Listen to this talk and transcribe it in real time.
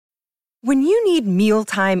When you need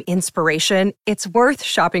mealtime inspiration, it's worth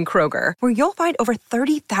shopping Kroger, where you'll find over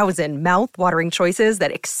 30,000 mouth-watering choices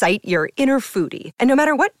that excite your inner foodie. And no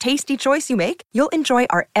matter what tasty choice you make, you'll enjoy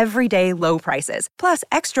our everyday low prices, plus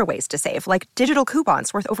extra ways to save, like digital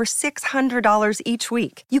coupons worth over $600 each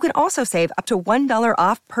week. You can also save up to $1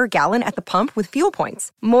 off per gallon at the pump with fuel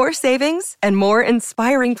points. More savings and more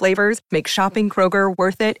inspiring flavors make shopping Kroger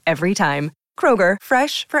worth it every time. Kroger,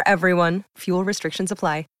 fresh for everyone. Fuel restrictions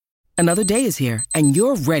apply. Another day is here, and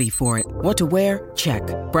you're ready for it. What to wear? Check.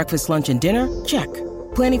 Breakfast, lunch, and dinner? Check.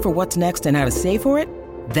 Planning for what's next and how to save for it?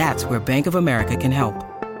 That's where Bank of America can help.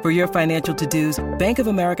 For your financial to-dos, Bank of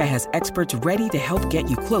America has experts ready to help get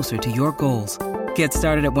you closer to your goals. Get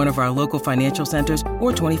started at one of our local financial centers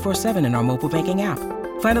or 24/7 in our mobile banking app.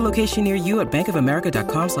 Find a location near you at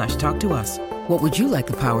bankofamerica.com/talktous. What would you like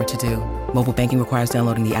the power to do? Mobile banking requires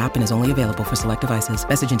downloading the app and is only available for select devices.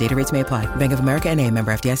 Message and data rates may apply. Bank of America N.A.,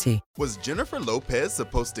 member FDIC. Was Jennifer Lopez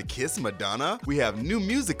supposed to kiss Madonna? We have new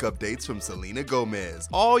music updates from Selena Gomez.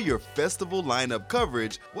 All your festival lineup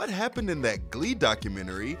coverage, what happened in that Glee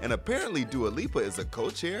documentary, and apparently Dua Lipa is a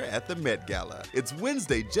co-chair at the Met Gala. It's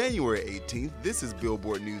Wednesday, January 18th. This is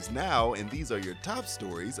Billboard News Now, and these are your top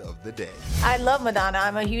stories of the day. I love Madonna.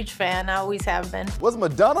 I'm a huge fan. I always have been. Was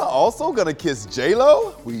Madonna also gonna kiss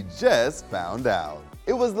J-Lo? We just found out.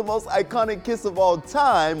 It was the most iconic kiss of all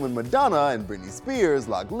time when Madonna and Britney Spears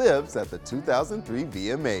locked lips at the 2003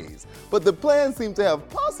 VMAs. But the plan seemed to have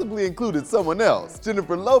possibly included someone else.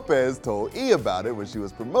 Jennifer Lopez told E! About it when she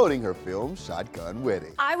was promoting her film Shotgun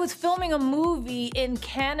Wedding. I was filming a movie in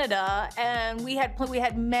Canada, and we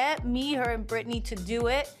had met, me, her, and Britney to do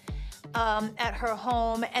it at her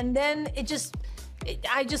home, and then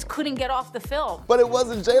I just couldn't get off the film. But it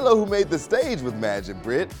wasn't J-Lo who made the stage with Madge and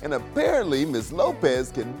Brit, and apparently Miss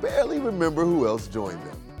Lopez can barely remember who else joined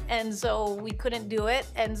them. And so we couldn't do it,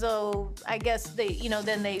 and so I guess they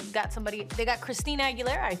got Christina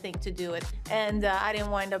Aguilera, I think, to do it, and I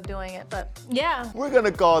didn't wind up doing it, but yeah. We're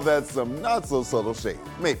gonna call that some not so subtle shade.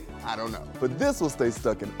 Maybe, I don't know. But this will stay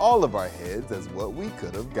stuck in all of our heads as what we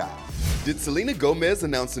could have got. Did Selena Gomez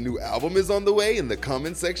announce a new album is on the way in the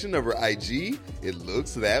comment section of her IG? It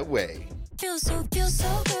looks that way. Feels so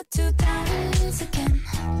good to dance again.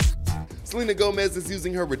 Selena Gomez is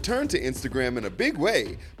using her return to Instagram in a big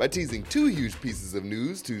way by teasing two huge pieces of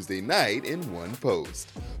news Tuesday night in one post.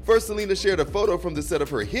 First, Selena shared a photo from the set of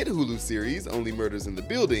her hit Hulu series, Only Murders in the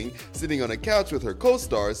Building, sitting on a couch with her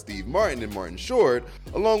co-stars Steve Martin and Martin Short,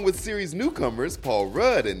 along with series newcomers Paul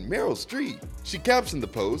Rudd and Meryl Streep. She captioned the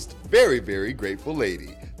post, "Very, very grateful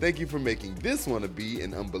lady. Thank you for making this wanna be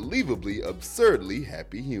an unbelievably, absurdly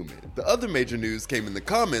happy human." The other major news came in the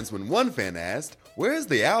comments when one fan asked, "Where's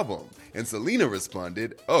the album?" And Selena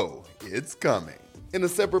responded, "Oh, it's coming." In a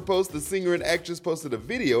separate post, the singer and actress posted a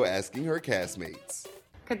video asking her castmates,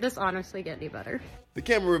 "Could this honestly get any better?" The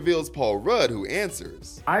camera reveals Paul Rudd, who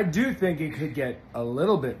answers, "I do think it could get a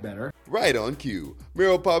little bit better." Right on cue.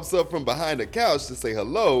 Meryl pops up from behind a couch to say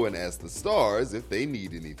hello and ask the stars if they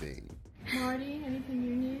need anything. Marty, anything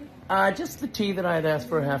you need? Just the tea that I had asked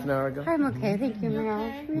for a half an hour ago. I'm okay, thank you,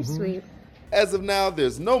 Meryl. You're sweet. As of now,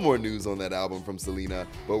 there's no more news on that album from Selena,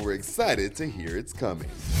 but we're excited to hear it's coming.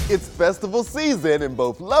 It's festival season, and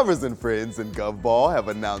both Lovers and Friends and Gov Ball have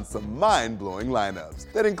announced some mind-blowing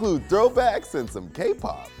lineups that include throwbacks and some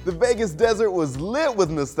K-pop. The Vegas desert was lit with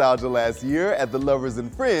nostalgia last year at the Lovers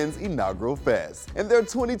and Friends inaugural fest, and their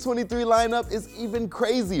 2023 lineup is even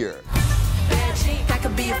crazier. That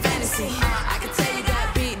could be a fantasy. I can tell you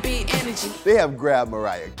got beat energy. They have grabbed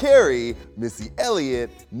Mariah Carey, Missy Elliott,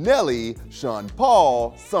 Nelly, Sean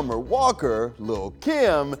Paul, Summer Walker, Lil'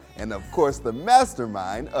 Kim, and of course the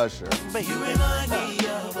mastermind Usher. But you remind me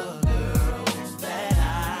of a girl that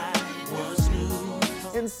I once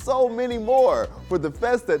knew. And so many more for the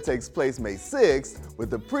fest that takes place May 6th, with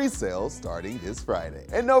the pre-sale starting this Friday.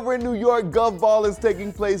 And over in New York, Gov Ball is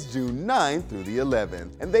taking place June 9th through the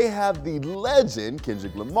 11th, and they have the legend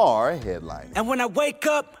Kendrick Lamar headlining. And when I wake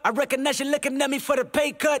up, I recognize you looking at me for the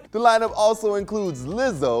pay cut. The lineup also includes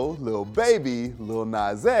Lizzo, Lil Baby, Lil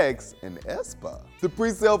Nas X, and aespa. The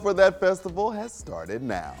pre-sale for that festival has started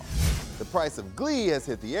now. The Price of Glee has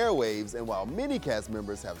hit the airwaves, and while many cast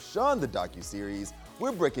members have shunned the docuseries,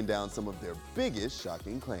 we're breaking down some of their biggest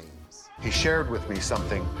shocking claims. He shared with me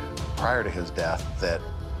something prior to his death that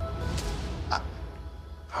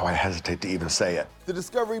I hesitate to even say it. The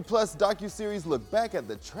Discovery Plus docuseries look back at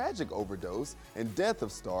the tragic overdose and death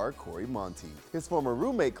of star Corey Monteith. His former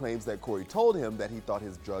roommate claims that Corey told him that he thought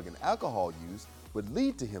his drug and alcohol use would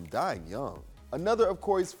lead to him dying young. Another of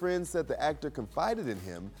Corey's friends said the actor confided in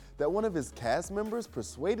him that one of his cast members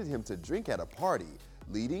persuaded him to drink at a party,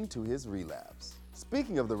 leading to his relapse.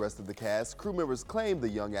 Speaking of the rest of the cast, crew members claim the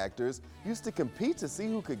young actors used to compete to see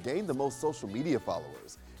who could gain the most social media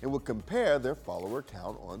followers and would compare their follower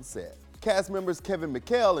count on set. Cast members Kevin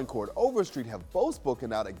McHale and Cord Overstreet have both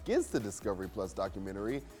spoken out against the Discovery Plus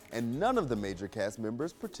documentary, and none of the major cast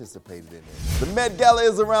members participated in it. The Met Gala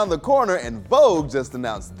is around the corner, and Vogue just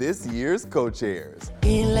announced this year's co-chairs.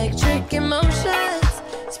 Electric emotions,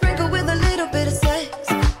 sprinkle with a little bit of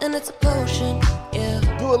sex, and it's a potion, yeah.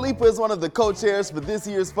 Dua Lipa is one of the co-chairs for this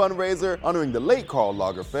year's fundraiser, honoring the late Karl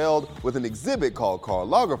Lagerfeld with an exhibit called Karl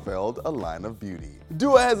Lagerfeld, A Line of Beauty.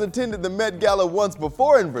 Dua has attended the Met Gala once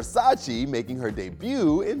before in Versace, making her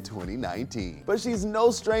debut in 2019. But she's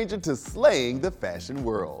no stranger to slaying the fashion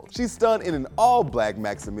world. She stunned in an all-black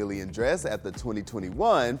Maximilian dress at the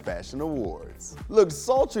 2021 Fashion Awards, looked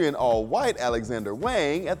sultry in all-white Alexander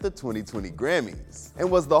Wang at the 2020 Grammys, and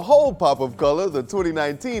was the whole pop of color the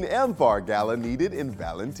 2019 Amphar Gala needed in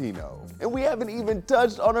Valentino. And we haven't even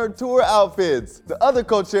touched on her tour outfits. The other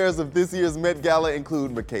co-chairs of this year's Met Gala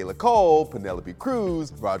include Michaela Cole, Penelope Cruz,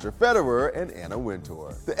 Roger Federer, and Anna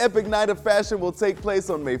Wintour. The epic night of fashion will take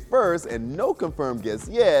place on May 1st, and no confirmed guests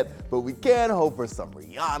yet, but we can hope for some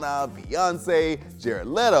Rihanna, Beyonce, Jared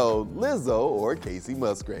Leto, Lizzo, or Casey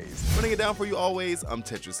Musgraves. Running it down for you always, I'm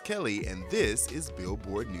Tetris Kelly, and this is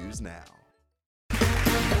Billboard News Now.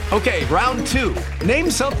 Okay, round two.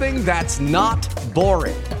 Name something that's not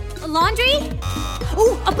boring. A laundry?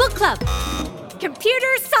 Ooh, a book club. Computer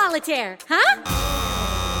solitaire, huh?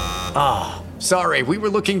 Ah, sorry, we were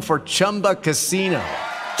looking for Chumba Casino.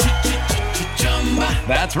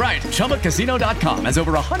 That's right, ChumbaCasino.com has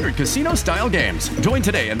over 100 casino-style games. Join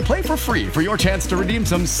today and play for free for your chance to redeem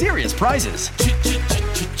some serious prizes.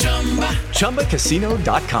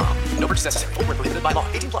 ChumbaCasino.com. No purchase necessary. Void where prohibited by law.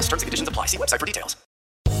 18+ terms and conditions apply. See website for details.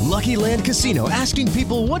 Lucky Land Casino, asking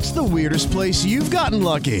people, what's the weirdest place you've gotten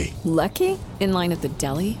lucky? Lucky? In line at the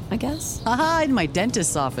deli, I guess? Aha, in my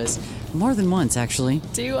dentist's office. More than once, actually.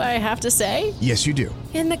 Do I have to say? Yes, you do.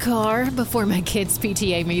 In the car before my kids'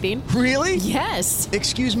 PTA meeting. Really? Yes.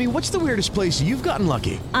 Excuse me, what's the weirdest place you've gotten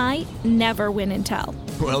lucky? I never win and tell.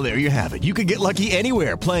 Well, there you have it. You can get lucky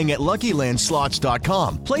anywhere, playing at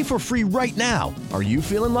LuckyLandSlots.com. Play for free right now. Are you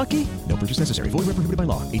feeling lucky? No purchase necessary. Void where prohibited by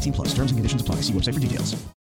law. 18+ terms and conditions apply. See website for details.